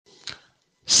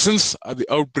Since the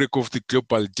outbreak of the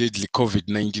global deadly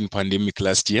COVID-19 pandemic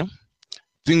last year,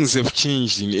 things have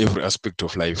changed in every aspect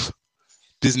of life.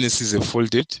 Businesses have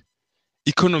folded,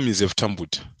 economies have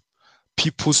tumbled,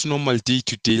 people's normal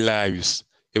day-to-day lives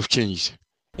have changed,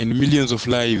 and millions of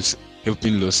lives have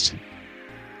been lost.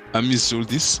 Amidst all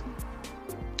this,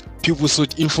 people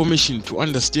sought information to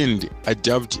understand,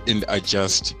 adapt, and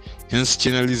adjust. Hence,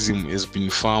 journalism has been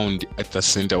found at the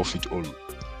center of it all.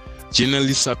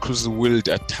 Journalists across the world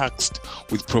are tasked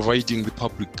with providing the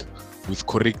public with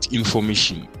correct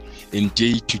information and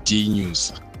day-to-day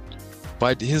news.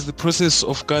 But has the process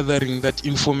of gathering that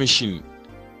information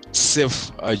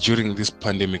safe during this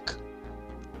pandemic?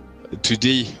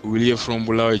 Today, we'll hear from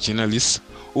Bulawayo journalists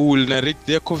who will narrate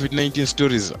their COVID-19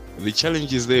 stories, the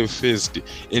challenges they have faced,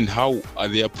 and how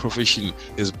their profession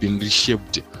has been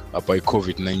reshaped by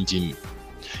COVID-19.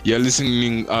 You are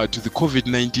listening to the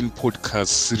COVID-19 podcast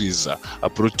series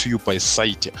brought to you by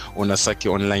site on Asake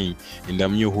Online, and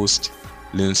I'm your host,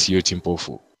 Lencio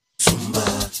Timpofu. The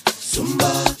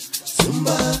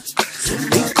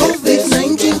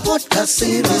COVID-19 podcast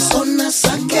series on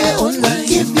Asake Online.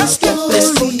 Give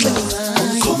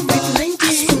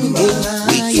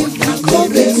you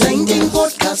COVID-19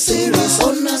 podcast series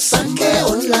on Asake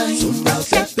Online.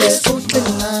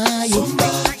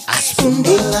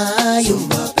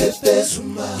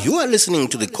 You are listening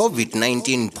to the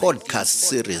COVID-19 podcast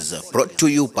series brought to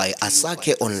you by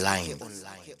Asake Online.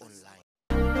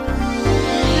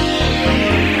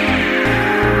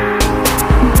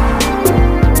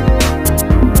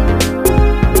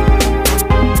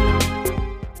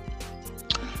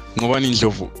 Ngobani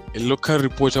Ndlovu, a local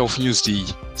reporter of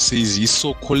Newsday, says he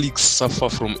saw colleagues suffer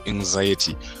from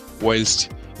anxiety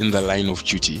whilst in the line of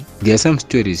duty. There are some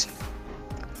stories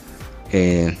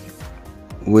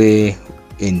where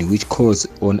and which cause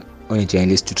on a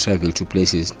journalist to travel to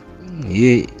places.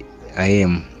 Here I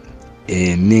am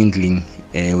mingling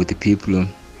with the people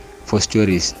for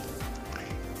stories.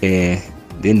 Then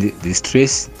the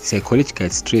stress, the psychological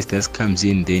stress that comes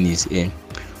in then is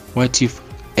what if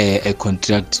I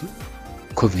contract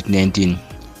COVID-19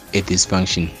 at this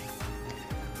function?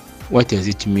 What does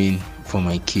it mean for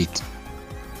my kid?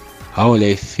 How will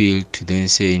I feel to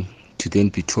then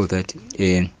be told that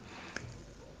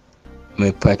my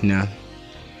partner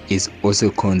is also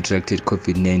contracted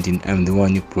COVID-19? I'm the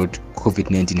one who brought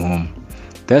COVID-19 home.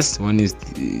 That's one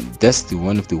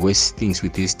of the worst things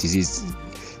with this disease.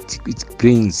 It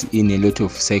brings in a lot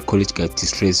of psychological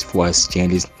distress for us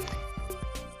journalists.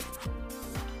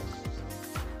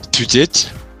 To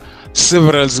date,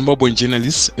 several Zimbabwean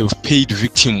journalists have paid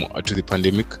victim to the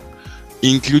pandemic,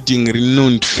 including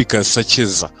renowned figures such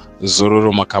as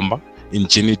Zororo Makamba and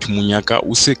Janet Munyaka,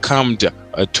 who succumbed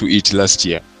to it last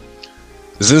year.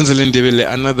 Zenzele Ndebele,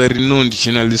 another renowned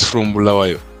journalist from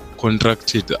Bulawayo,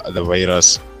 contracted the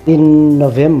virus. In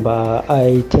November,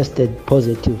 I tested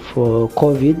positive for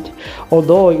COVID.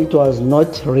 Although it was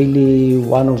not really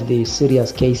one of the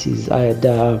serious cases, I had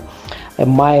a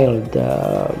mild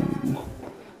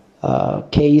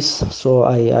case, so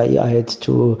I had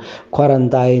to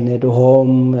quarantine at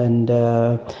home, and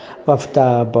after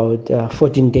about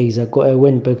 14 days I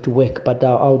went back to work. But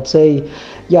I would say,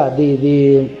 yeah,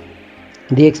 the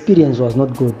experience was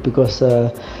not good because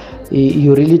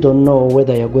you really don't know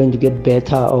whether you're going to get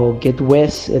better or get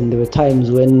worse. And there were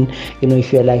times when,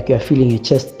 if you're feeling a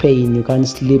chest pain, you can't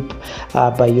sleep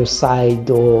by your side,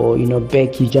 or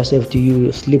back, you just have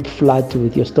to sleep flat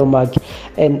with your stomach.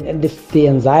 And the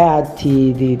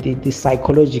anxiety, the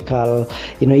psychological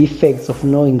effects of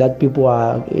knowing that people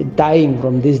are dying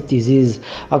from this disease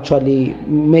actually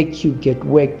make you get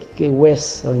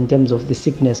worse in terms of the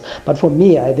sickness. But for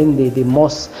me, I think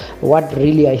what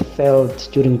really I felt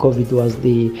during COVID was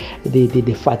the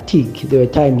fatigue. There were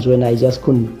times when I just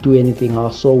couldn't do anything. I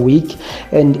was so weak,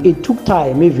 and it took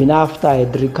time. Even after I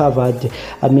had recovered,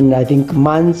 I think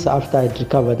months after I had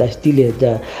recovered, I still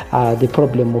had the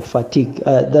problem of fatigue.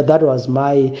 That was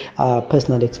my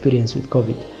personal experience with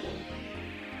COVID.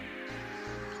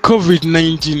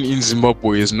 COVID-19 in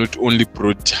Zimbabwe has not only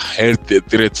brought health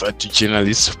threats to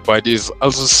journalists, but has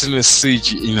also seen a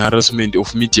surge in harassment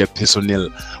of media personnel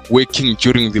working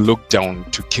during the lockdown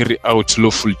to carry out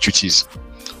lawful duties.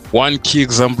 One key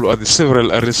example are the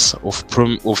several arrests of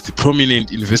the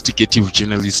prominent investigative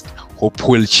journalist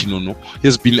Hopewell Chinono. He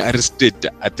has been arrested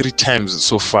 3 times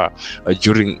so far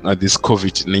during this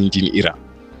COVID-19 era.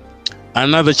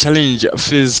 Another challenge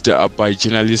faced by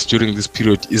journalists during this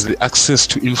period is the access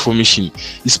to information,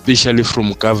 especially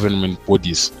from government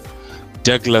bodies.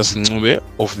 Douglas Ncube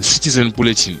of the Citizen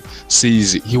Bulletin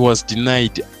says he was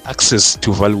denied access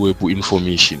to valuable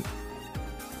information.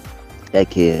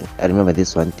 Like I remember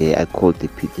this one day I called the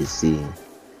PDC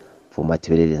for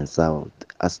Matabele and South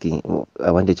asking,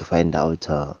 I wanted to find out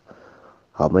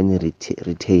how many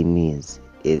retainees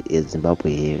is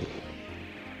Zimbabwe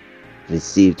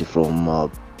received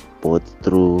from both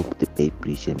through the Bay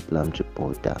Bridge and Plumtree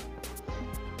border.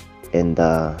 And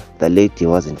the lady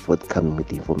wasn't forthcoming with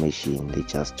the information. They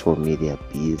just told me they are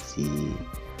busy,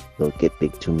 they'll get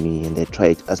back to me, and they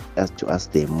tried to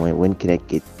ask them when can I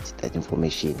get that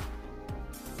information.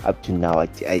 Up to now,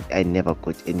 I never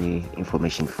got any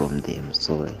information from them.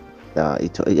 So I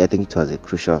think it was a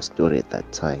crucial story at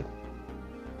that time.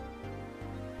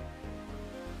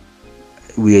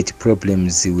 We had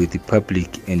problems with the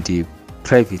public and the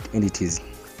private entities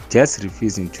just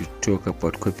refusing to talk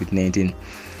about COVID-19,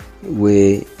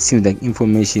 where it seemed like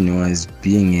information was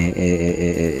being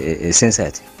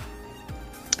censored.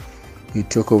 You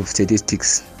talk of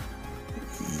statistics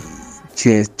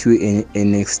to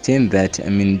an extent that, I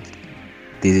mean,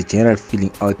 there's a general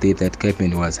feeling out there that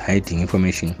government was hiding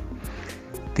information.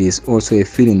 There's also a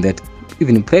feeling that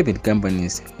even private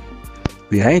companies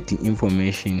were hiding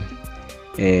information.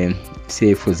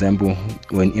 Say, for example,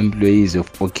 when employees of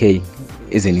OK,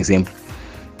 as an example,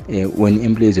 when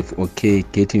employees of OK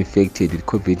get infected with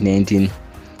COVID-19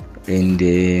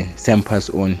 and some pass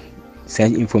on,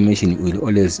 such information will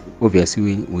always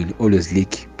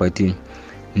leak, but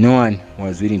no one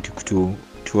was willing to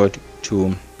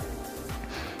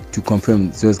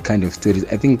confirm those kind of stories.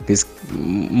 I think there's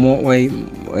more why.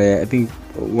 I think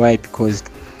why, because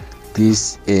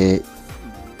this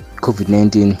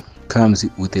COVID-19 comes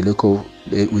with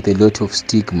a lot of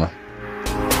stigma.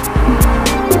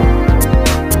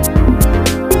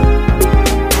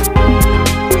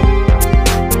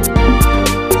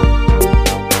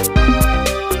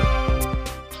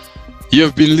 You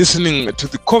have been listening to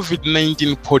the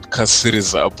COVID-19 podcast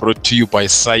series brought to you by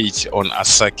Site on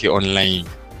Asake Online.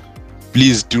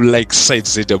 Please do like Site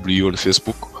ZW on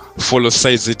Facebook, follow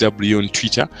Site ZW on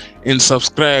Twitter, and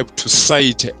subscribe to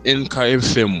Site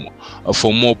NKFM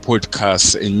for more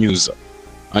podcasts and news.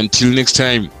 Until next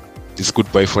time, it's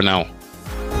goodbye for now.